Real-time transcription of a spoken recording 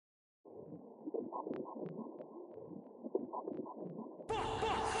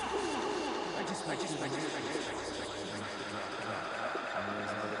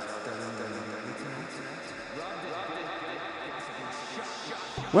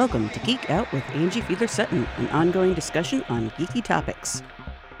Welcome to Geek Out with Angie Feather-Sutton, an ongoing discussion on geeky topics.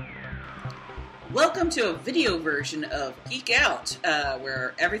 Welcome to a video version of Geek Out,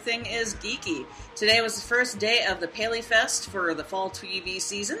 where everything is geeky. Today was the first day of the Paley Fest for the fall TV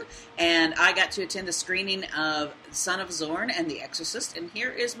season, and I got to attend a screening of Son of Zorn and The Exorcist, and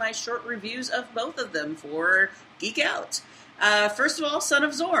here is my short reviews of both of them for Geek Out. First of all, Son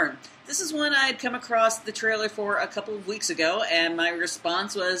of Zorn. This is one I had come across the trailer for a couple of weeks ago, and my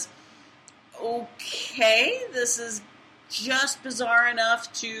response was, okay, this is just bizarre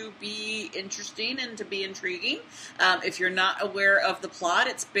enough to be interesting and to be intriguing. If you're not aware of the plot,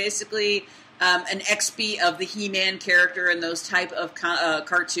 it's basically an XP of the He-Man character and those type of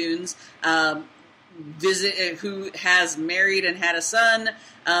cartoons, who has married and had a son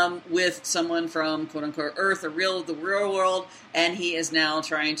with someone from quote-unquote Earth, the real world, and he is now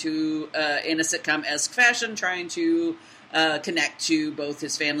trying to, in a sitcom-esque fashion, trying to connect to both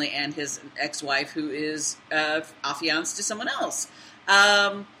his family and his ex-wife, who is affianced to someone else.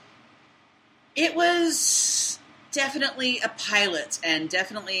 It was definitely a pilot, and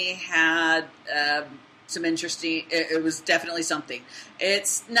definitely had some interesting. It was definitely something.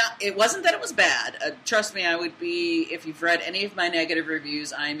 It wasn't that it was bad. Trust me, I would be, if you've read any of my negative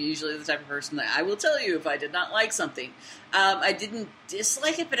reviews, I'm usually the type of person that I will tell you if I did not like something. I didn't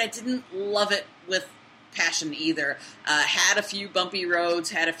dislike it, but I didn't love it with passion either. Had a few bumpy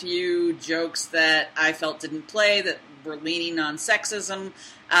roads, had a few jokes that I felt didn't play, that were leaning on sexism,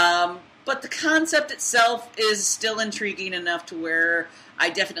 but the concept itself is still intriguing enough to where I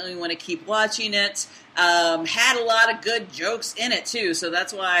definitely want to keep watching it. Had a lot of good jokes in it too, so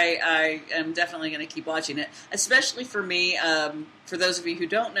that's why I am definitely going to keep watching it, especially for me. For those of you who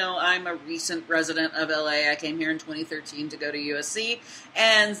don't know, I'm a recent resident of LA. I came here in 2013 to go to USC,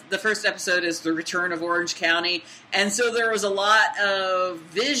 and the first episode is the return of Orange County, and so there was a lot of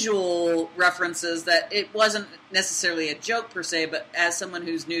visual references that it wasn't necessarily a joke per se, but as someone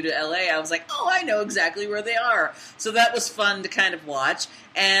who's new to LA, I was like, oh, I know exactly where they are. So that was fun to kind of watch,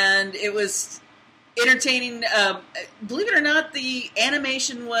 and it was entertaining. Believe it or not, the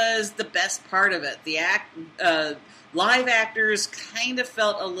animation was the best part of it. The live actors kind of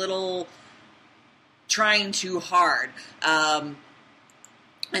felt a little trying too hard.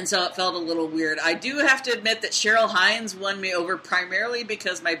 And so it felt a little weird. I do have to admit that Cheryl Hines won me over primarily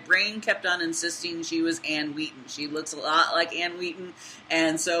because my brain kept on insisting she was Ann Wheaton. She looks a lot like Ann Wheaton,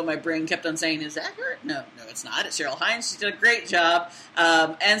 and so my brain kept on saying, is that her? No, it's not. It's Cheryl Hines. She did a great job.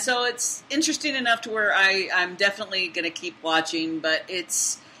 And so it's interesting enough to where I'm definitely going to keep watching, but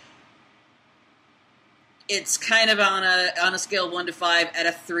it's kind of on a scale of 1 to 5 at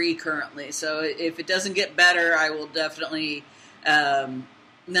a 3 currently. So if it doesn't get better, I will definitely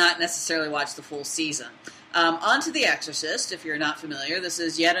not necessarily watch the full season. On to The Exorcist, if you're not familiar. This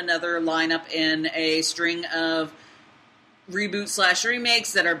is yet another lineup in a string of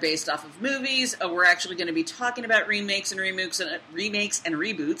reboots/remakes that are based off of movies. We're actually going to be talking about remakes and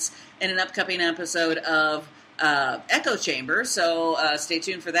reboots in an upcoming episode of Echo Chamber, so stay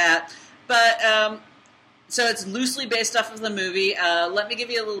tuned for that. But so it's loosely based off of the movie. Let me give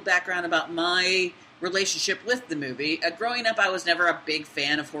you a little background about my relationship with the movie. Growing up, I was never a big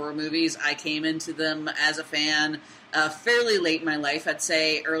fan of horror movies. I came into them as a fan fairly late in my life, I'd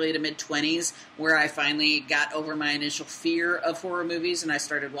say early to mid-20s, where I finally got over my initial fear of horror movies and I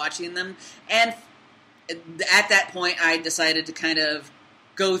started watching them. And at that point, I decided to kind of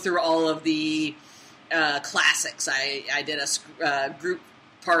go through all of the classics. I did a group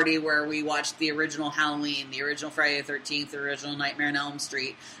party where we watched the original Halloween, the original Friday the 13th, the original Nightmare on Elm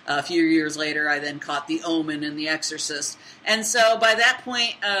Street. A few years later, I then caught The Omen and The Exorcist. And so by that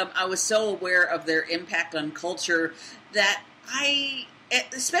point, I was so aware of their impact on culture that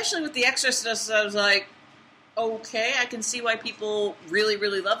especially with The Exorcist, I was like, okay, I can see why people really,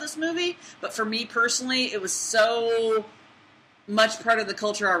 really love this movie. But for me personally, it was so much part of the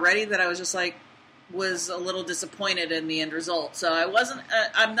culture already that I was just like, was a little disappointed in the end result. So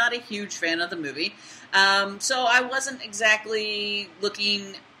I'm not a huge fan of the movie. So I wasn't exactly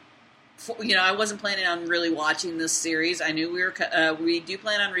looking for, I wasn't planning on really watching this series. I knew we do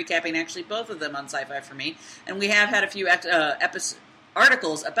plan on recapping actually both of them on Sci-Fi for Me. And we have had a few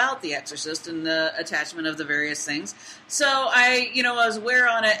articles about The Exorcist and the attachment of the various things. So I was aware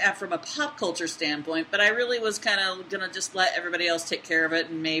on it from a pop culture standpoint, but I really was kind of going to just let everybody else take care of it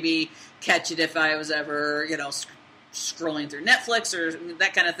and maybe catch it if I was ever, scrolling through Netflix or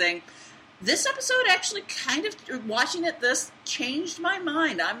that kind of thing. This episode actually kind of, watching this changed my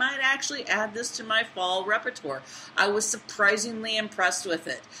mind. I might actually add this to my fall repertoire. I was surprisingly impressed with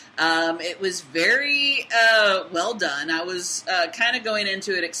it. It was very well done. I was kind of going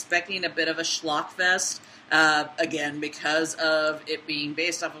into it expecting a bit of a schlock fest. Again, because of it being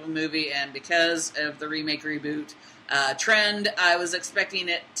based off of a movie and because of the remake reboot trend, I was expecting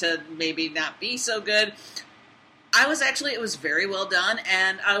it to maybe not be so good. It was very well done,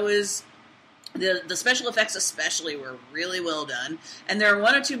 and the special effects especially were really well done. And there are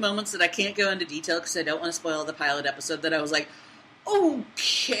one or two moments that I can't go into detail because I don't want to spoil the pilot episode that I was like,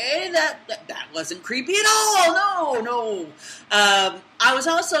 okay, that wasn't creepy at all. No. I was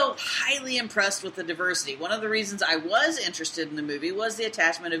also highly impressed with the diversity. One of the reasons I was interested in the movie was the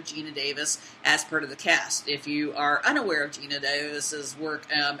attachment of Geena Davis as part of the cast. If you are unaware of Geena Davis's work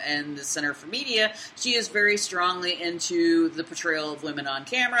and the Center for Media, she is very strongly into the portrayal of women on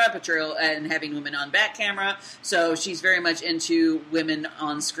camera, and having women on back camera. So she's very much into women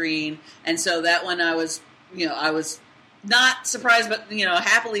on screen. And so that one I was not surprised, but,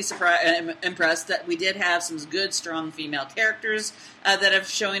 happily impressed that we did have some good, strong female characters that have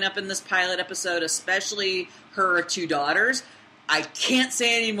showing up in this pilot episode, especially her two daughters. I can't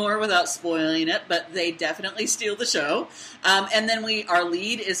say any more without spoiling it, but they definitely steal the show. And then our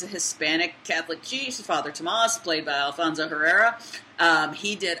lead is a Hispanic Catholic priest, Father Tomas, played by Alfonso Herrera.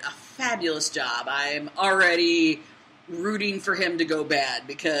 He did a fabulous job. I'm already rooting for him to go bad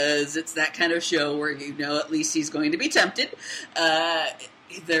because it's that kind of show where at least he's going to be tempted.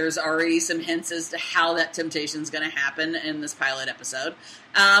 There's already some hints as to how that temptation is going to happen in this pilot episode.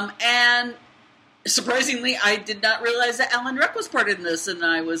 And surprisingly, I did not realize that Alan Ruck was part of this, and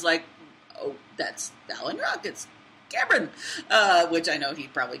I was like, oh, that's Alan Ruck, it's Cameron, which I know he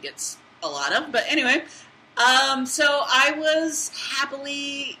probably gets a lot of. But anyway, so I was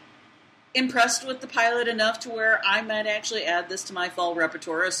happily impressed with the pilot enough to where I might actually add this to my fall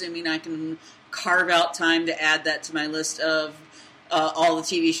repertoire, assuming I can carve out time to add that to my list of all the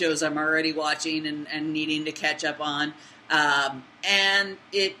TV shows I'm already watching and needing to catch up on. I'm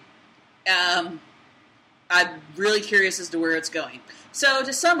really curious as to where it's going. So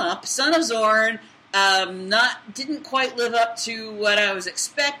to sum up, Son of Zorn didn't quite live up to what I was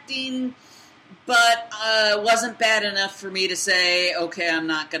expecting, but wasn't bad enough for me to say, okay, I'm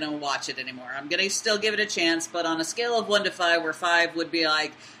not going to watch it anymore. I'm going to still give it a chance, but on a scale of 1 to 5, where 5 would be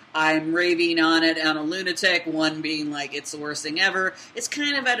like, I'm raving on it on a lunatic, 1 being like, it's the worst thing ever, it's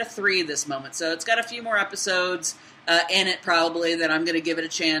kind of at a 3 this moment. So it's got a few more episodes in it probably that I'm going to give it a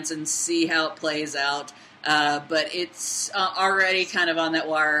chance and see how it plays out. But it's already kind of on that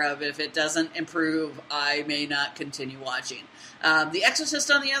wire of if it doesn't improve, I may not continue watching. The Exorcist,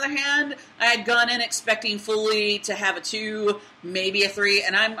 on the other hand, I had gone in expecting fully to have a 2, maybe a 3,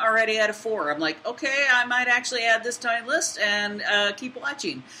 and I'm already at a 4. I'm like, okay, I might actually add this to my list and keep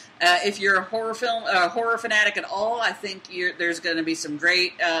watching. If you're a horror fanatic at all, I think there's going to be some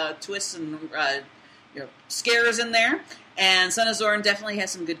great twists and scares in there. And Son of Zorn definitely has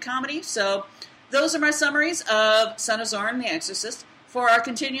some good comedy. So those are my summaries of Son of Zorn, The Exorcist. For our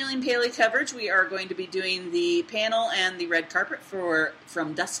continuing Paley coverage, we are going to be doing the panel and the red carpet for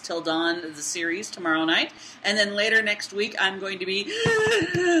From Dusk Till Dawn, the series, tomorrow night. And then later next week, I'm going to be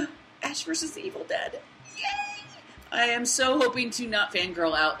Ash vs. the Evil Dead. Yay! I am so hoping to not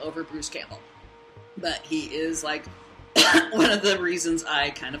fangirl out over Bruce Campbell. But he is, like, one of the reasons I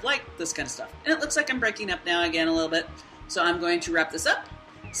kind of like this kind of stuff. And it looks like I'm breaking up now again a little bit. So I'm going to wrap this up.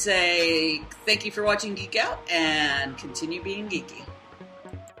 Say thank you for watching Geek Out, and continue being geeky.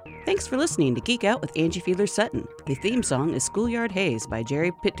 Thanks for listening to Geek Out with Angie Fiedler Sutton. The theme song is Schoolyard Haze by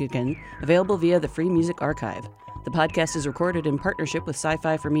Jerry Pitkigan, available via the Free Music Archive. The podcast is recorded in partnership with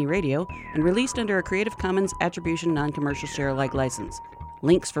Sci-Fi for Me Radio and released under a Creative Commons Attribution Non-Commercial Share-alike license.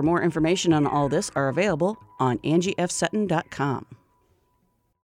 Links for more information on all this are available on angiefsutton.com.